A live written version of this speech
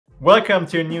Welcome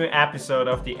to a new episode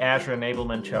of the Azure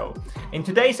Enablement Show. In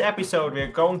today's episode, we're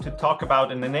going to talk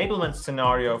about an enablement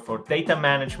scenario for data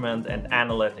management and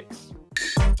analytics.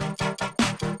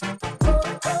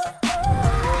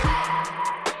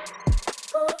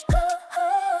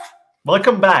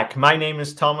 Welcome back. My name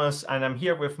is Thomas, and I'm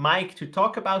here with Mike to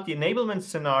talk about the enablement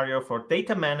scenario for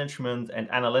data management and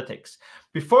analytics.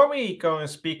 Before we go and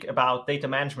speak about data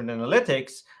management and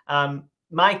analytics,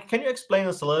 Mike, can you explain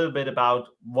us a little bit about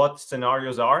what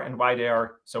scenarios are and why they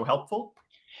are so helpful?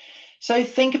 So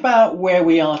think about where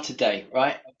we are today,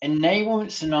 right?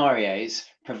 Enablement scenarios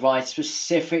provide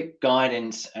specific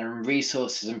guidance and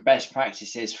resources and best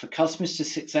practices for customers to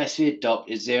successfully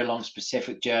adopt Azure along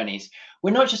specific journeys.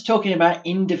 We're not just talking about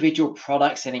individual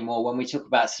products anymore when we talk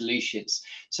about solutions.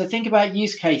 So think about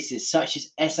use cases such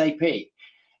as SAP,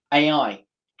 AI,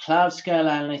 cloud scale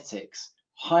analytics,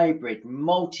 hybrid,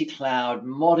 multi-cloud,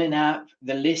 modern app,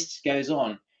 the list goes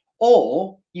on.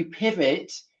 Or you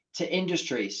pivot to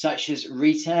industries such as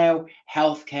retail,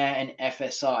 healthcare, and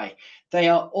FSI. They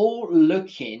are all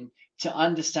looking to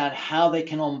understand how they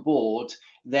can onboard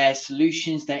their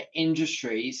solutions, their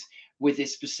industries with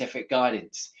this specific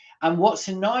guidance. And what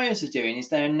scenarios are doing is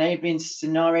they're enabling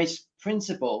scenarios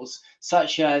principles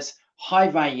such as high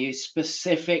value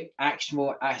specific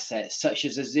actionable assets such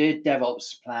as Azure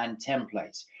DevOps plan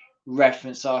templates,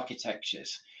 reference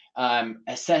architectures,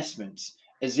 assessments,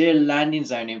 Azure Landing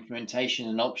Zone implementation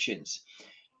and options.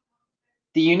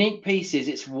 The unique piece is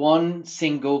it's one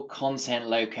single content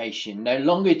location. No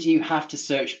longer do you have to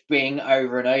search Bing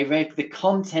over and over. The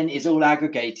content is all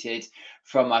aggregated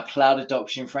from our cloud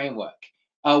adoption framework,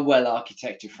 our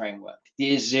well-architected framework,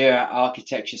 the Azure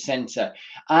Architecture Center,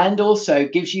 and also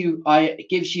gives you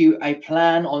a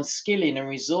plan on skilling and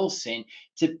resourcing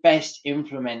to best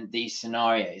implement these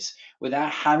scenarios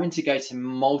without having to go to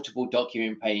multiple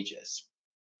document pages.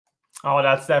 Oh,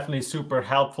 that's definitely super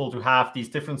helpful to have these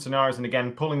different scenarios. And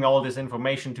again, pulling all this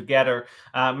information together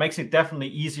makes it definitely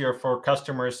easier for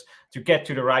customers to get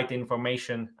to the right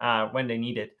information when they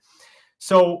need it.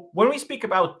 So when we speak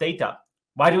about data,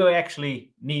 why do we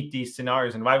actually need these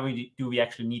scenarios and why do we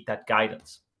actually need that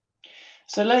guidance?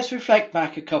 So let's reflect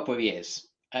back a couple of years.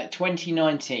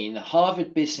 2019, the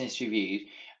Harvard Business Review,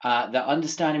 that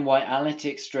understanding why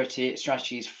analytics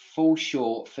strategies fall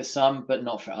short for some but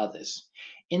not for others.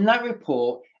 In that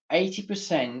report,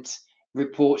 80%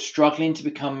 report struggling to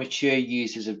become mature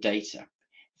users of data.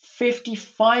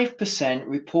 55%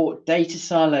 report data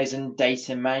silos and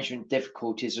data management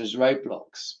difficulties as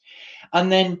roadblocks.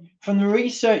 And then from the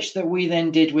research that we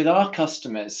then did with our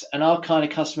customers and our kind of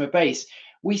customer base,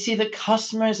 we see that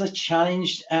customers are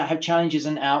challenged, have challenges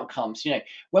and outcomes.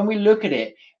 When we look at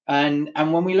it, and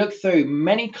when we look through,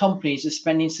 many companies are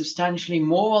spending substantially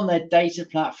more on their data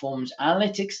platforms,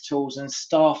 analytics tools, and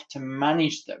staff to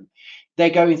manage them. They're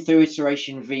going through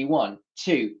iteration V1,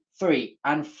 2, 3,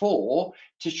 and 4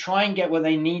 to try and get where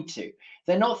they need to.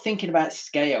 They're not thinking about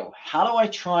scale. How do I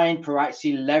try and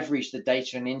proactively leverage the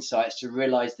data and insights to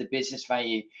realize the business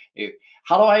value?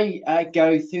 How do I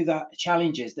go through the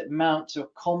challenges that mount to a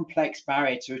complex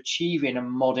barrier to achieving a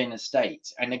modern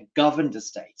estate and a governed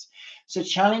estate? So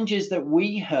challenges that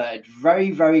we heard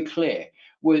very, very clear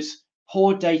was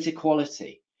poor data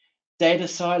quality, data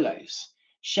silos,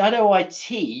 shadow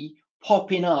IT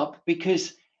popping up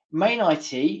because main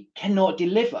IT cannot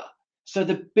deliver. So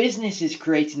the business is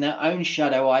creating their own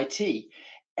shadow IT,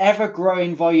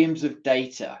 ever-growing volumes of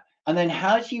data. And then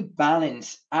how do you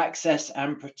balance access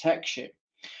and protection?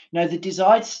 Now, the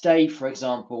desired state, for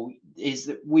example, is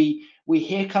that we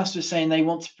hear customers saying they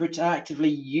want to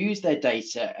proactively use their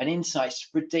data and insights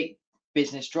to predict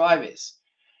business drivers,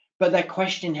 but they're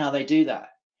questioning how they do that.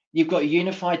 You've got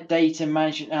unified data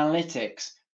management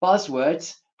analytics,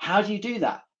 buzzwords. How do you do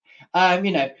that?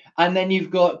 And then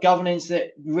you've got governance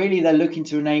that really they're looking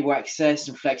to enable access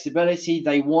and flexibility.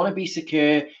 They want to be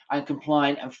secure and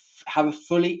compliant and have a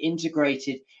fully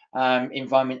integrated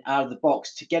environment out of the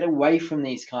box to get away from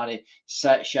these kind of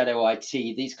shadow IT,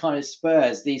 these kind of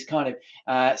spurs, these kind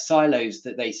of silos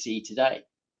that they see today.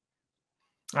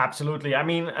 Absolutely. I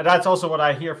mean, that's also what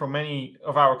I hear from many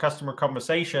of our customer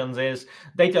conversations is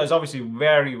data is obviously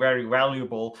very, very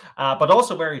valuable, but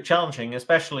also very challenging,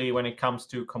 especially when it comes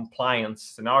to compliance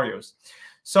scenarios.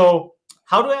 So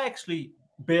how do I actually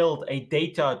build a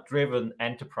data-driven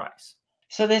enterprise?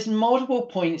 So there's multiple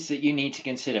points that you need to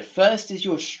consider. First is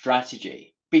your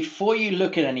strategy. Before you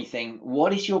look at anything,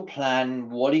 what is your plan?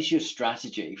 What is your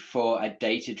strategy for a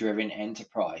data-driven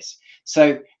enterprise?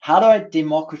 So how do I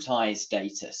democratize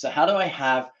data? So how do I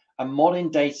have a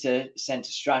modern data center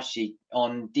strategy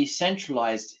on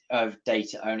decentralized of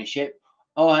data ownership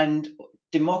and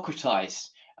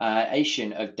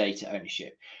democratization of data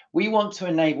ownership. We want to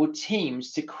enable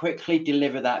teams to quickly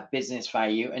deliver that business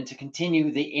value and to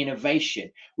continue the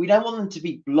innovation. We don't want them to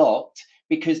be blocked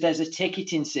because there's a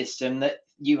ticketing system that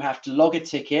you have to log a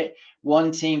ticket.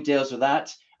 One team deals with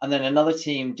that, and then another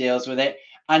team deals with it.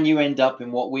 And you end up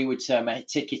in what we would term a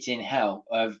ticketing hell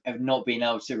of not being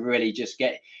able to really just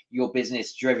get your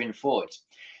business driven forward.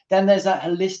 Then there's that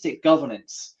holistic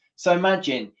governance. So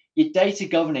imagine your data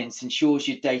governance ensures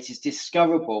your data is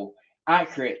discoverable,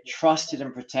 accurate, trusted,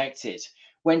 and protected.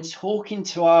 When talking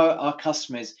to our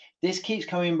customers, this keeps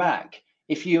coming back.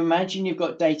 If you imagine you've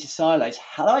got data silos,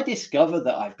 how do I discover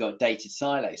that I've got data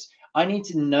silos? I need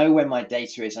to know where my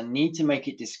data is. I need to make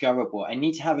it discoverable. I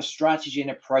need to have a strategy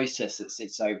and a process that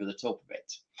sits over the top of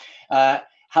it.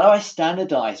 How do I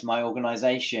standardize my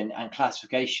organization and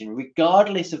classification,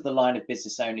 regardless of the line of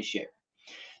business ownership?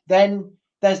 Then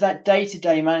there's that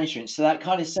day-to-day management. So that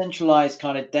kind of centralized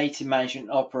kind of data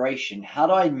management operation. How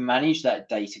do I manage that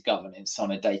data governance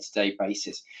on a day-to-day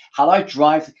basis? How do I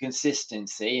drive the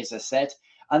consistency, as I said?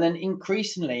 And then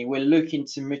increasingly, we're looking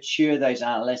to mature those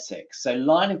analytics. So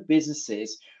line of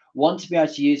businesses want to be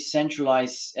able to use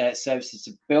centralized services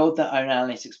to build their own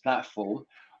analytics platform,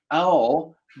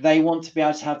 or they want to be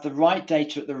able to have the right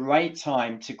data at the right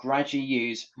time to gradually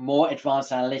use more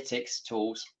advanced analytics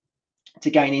tools to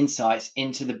gain insights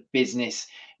into the business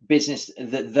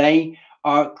that they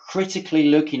are critically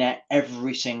looking at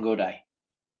every single day.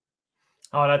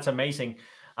 Oh, that's amazing.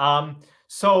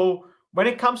 So when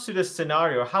it comes to this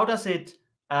scenario, how does it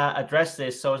address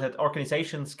this so that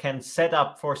organizations can set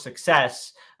up for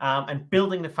success and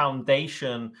building the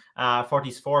foundation for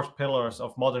these 4 pillars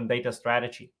of modern data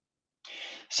strategy?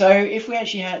 So if we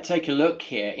actually take a look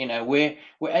here, we're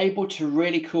able to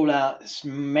really call out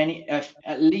many,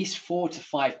 at least 4 to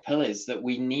 5 pillars that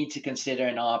we need to consider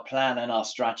in our plan and our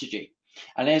strategy,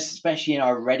 and especially in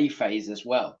our ready phase as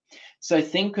well. So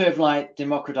think of like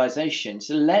democratization.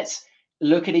 So let's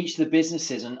look at each of the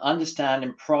businesses and understand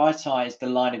and prioritize the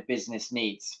line of business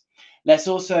needs. Let's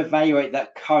also evaluate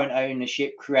that current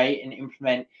ownership, create and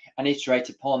implement and iterate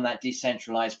upon that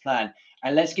decentralized plan.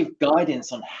 And let's give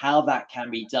guidance on how that can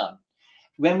be done.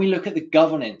 When we look at the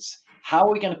governance, how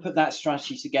are we going to put that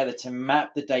strategy together to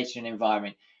map the data and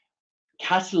environment,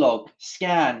 catalog,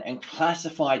 scan, and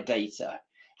classify data?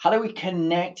 How do we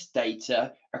connect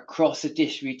data across a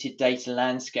distributed data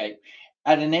landscape?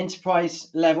 At an enterprise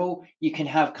level, you can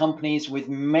have companies with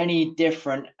many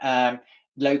different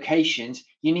locations.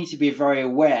 You need to be very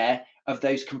aware of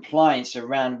those compliance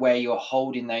around where you're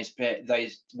holding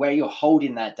where you're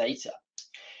holding that data.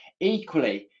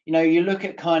 Equally, you look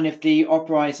at kind of the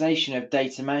operationalization of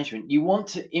data management. You want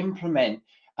to implement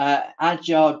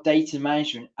agile data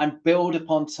management and build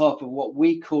upon top of what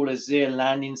we call Azure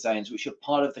Landing Zones, which are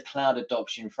part of the cloud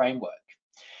adoption framework.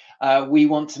 We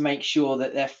want to make sure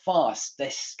that they're fast, they're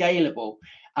scalable,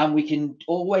 and we can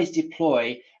always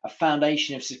deploy a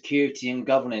foundation of security and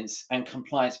governance and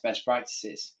compliance best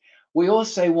practices. We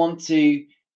also want to,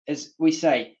 as we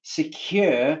say,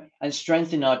 secure and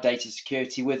strengthen our data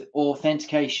security with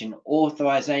authentication,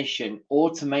 authorization,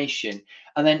 automation,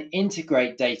 and then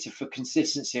integrate data for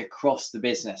consistency across the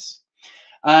business.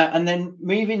 And then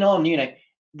moving on,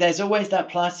 there's always that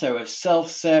plateau of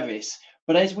self-service.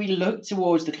 But as we look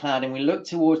towards the cloud and we look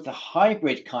towards the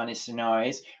hybrid kind of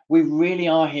scenarios, we really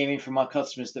are hearing from our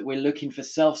customers that we're looking for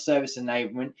self-service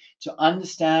enablement to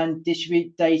understand,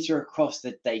 distribute data across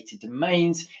the data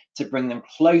domains, to bring them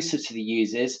closer to the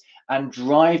users and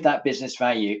drive that business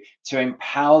value to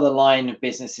empower the line of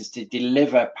businesses to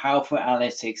deliver powerful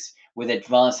analytics with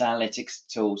advanced analytics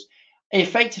tools,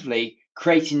 effectively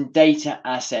creating data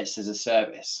assets as a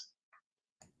service.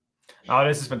 Oh,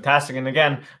 this is fantastic. And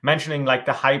again, mentioning like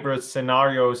the hybrid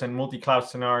scenarios and multi-cloud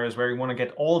scenarios where you want to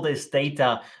get all this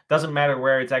data, doesn't matter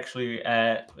where it's actually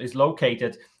is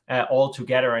located, all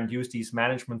together and use these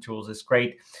management tools is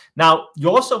great. Now, you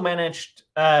also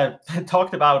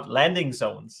talked about landing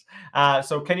zones.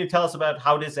 So can you tell us about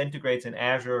how this integrates in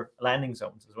Azure Landing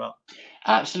Zones as well?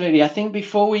 Absolutely. I think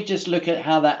before we just look at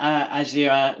how that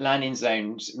Azure Landing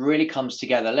Zones really comes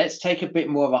together, let's take a bit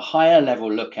more of a higher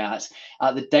level look at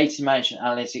the data management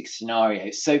analytics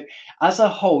scenarios. So as a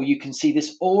whole, you can see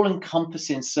this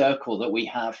all-encompassing circle that we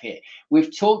have here.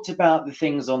 We've talked about the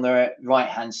things on the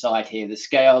right-hand side here, the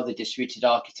scale, the distributed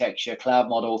architecture, cloud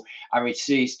model, and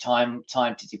reduced time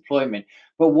to deployment.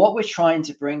 But what we're trying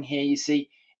to bring here, you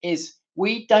see, is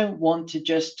we don't want to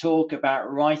just talk about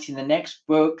writing the next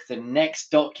book, the next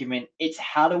document. It's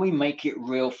how do we make it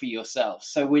real for yourself?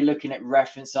 So we're looking at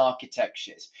reference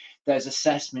architectures. There's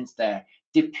assessments there.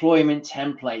 deployment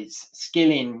templates,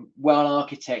 skilling, well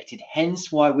architected,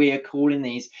 hence why we are calling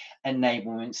these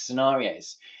enablement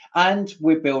scenarios. And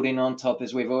we're building on top,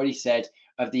 as we've already said,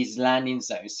 of these landing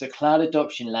zones. So cloud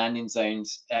adoption landing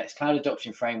zones, cloud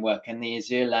adoption framework, and the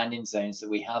Azure landing zones that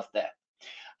we have there.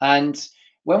 And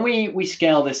when we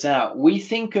scale this out, we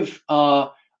think of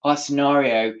our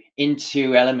scenario in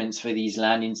two elements for these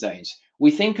landing zones. We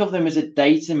think of them as a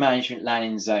data management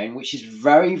landing zone, which is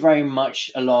very, very much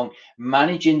along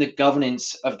managing the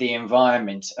governance of the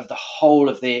environment, of the whole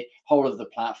of the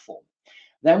platform.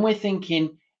 Then we're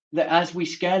thinking that as we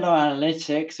scale our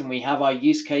analytics and we have our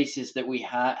use cases that we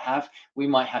have, we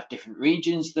might have different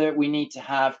regions that we need to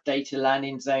have data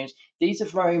landing zones. These are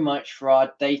very much for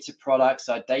our data products,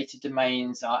 our data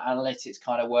domains, our analytics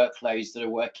kind of workloads that are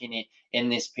working in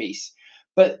this piece.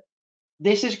 But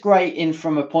this is great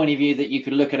from a point of view that you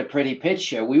could look at a pretty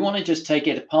picture. We want to just take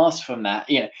it a pass from that,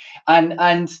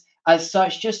 and as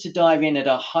such, just to dive in at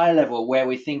a high level where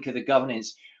we think of the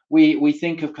governance, we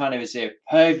think of kind of as a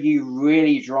purview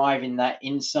really driving that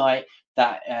insight,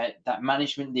 that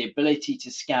management, the ability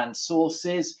to scan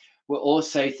sources. We're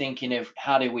also thinking of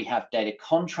how do we have data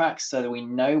contracts so that we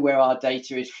know where our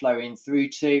data is flowing through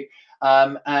to,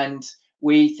 and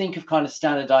we think of kind of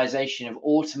standardization of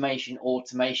automation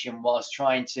whilst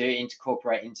trying to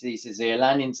incorporate into these Azure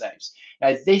landing zones.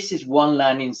 Now, this is one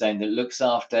landing zone that looks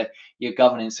after your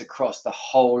governance across the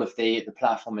whole of the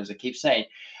platform, as I keep saying.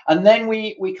 And then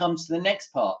we come to the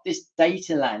next part, this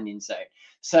data landing zone.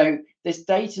 So this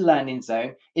data landing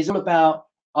zone is all about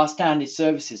our standard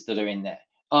services that are in there.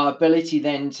 Our ability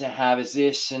then to have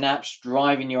Azure Synapse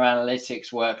driving your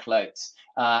analytics workloads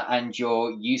and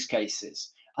your use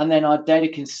cases. And then our data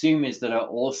consumers that are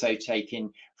also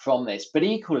taken from this. But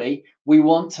equally, we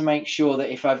want to make sure that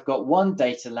if I've got one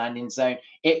data landing zone,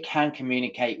 it can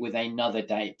communicate with another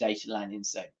data landing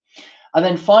zone. And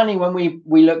then finally, when we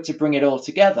look to bring it all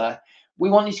together, we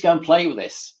want you to go and play with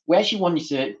this. We actually want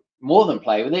you to more than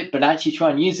play with it, but actually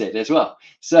try and use it as well.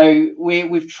 So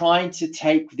we've tried to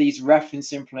take these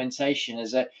reference implementation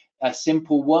as a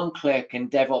simple one-click and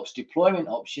DevOps deployment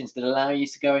options that allow you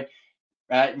to go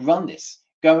and run this.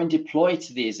 Go and deploy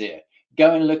to the Azure.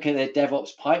 Go and look at the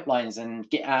DevOps pipelines and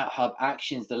get out hub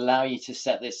actions that allow you to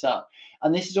set this up.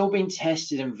 And this has all been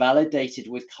tested and validated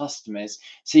with customers.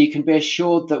 So you can be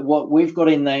assured that what we've got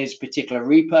in those particular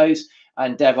repos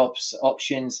and DevOps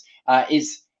options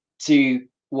is to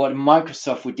what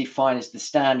Microsoft would define as the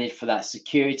standard for that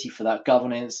security, for that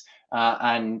governance,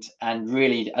 and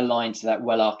really aligned to that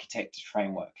well-architected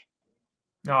framework.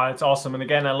 No, it's awesome. And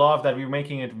again, I love that we're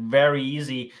making it very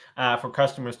easy for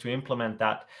customers to implement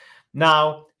that.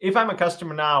 Now, if I'm a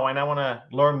customer now and I want to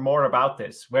learn more about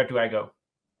this, where do I go?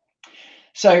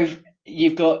 So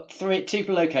you've got two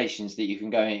locations that you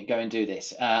can go and do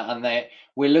this. And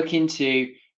we're looking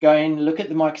to go and look at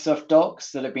the Microsoft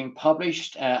docs that have been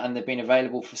published and they've been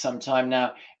available for some time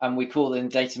now. And we call them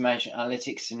Data Management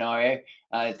Analytics Scenario.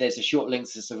 There's a short link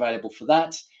that's available for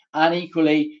that. And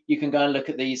equally, you can go and look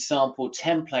at these sample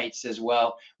templates as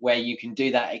well, where you can do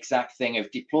that exact thing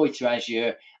of deploy to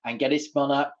Azure and get it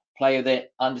spun up, play with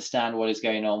it, understand what is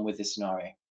going on with the scenario.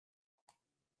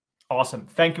 Awesome.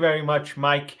 Thank you very much,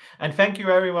 Mike. And thank you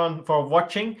everyone for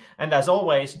watching. And as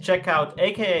always, check out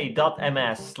aka.ms/adopt.